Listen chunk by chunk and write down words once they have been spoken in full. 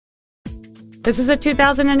This is a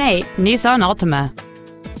 2008 Nissan Altima.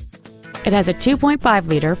 It has a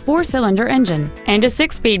 2.5-liter four-cylinder engine and a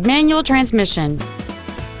 6-speed manual transmission.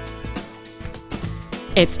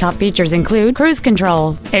 Its top features include cruise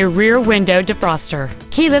control, a rear window defroster,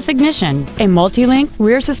 keyless ignition, a multi-link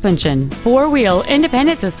rear suspension, four-wheel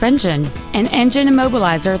independent suspension, an engine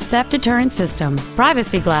immobilizer theft deterrent system,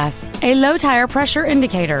 privacy glass, a low tire pressure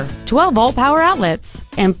indicator, 12-volt power outlets,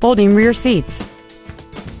 and folding rear seats.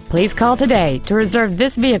 Please call today to reserve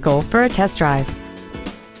this vehicle for a test drive.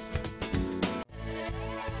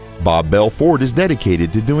 Bob Bell Ford is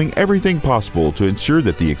dedicated to doing everything possible to ensure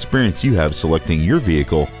that the experience you have selecting your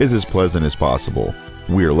vehicle is as pleasant as possible.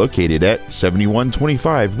 We are located at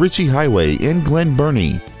 7125 Ritchie Highway in Glen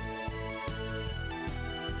Burnie.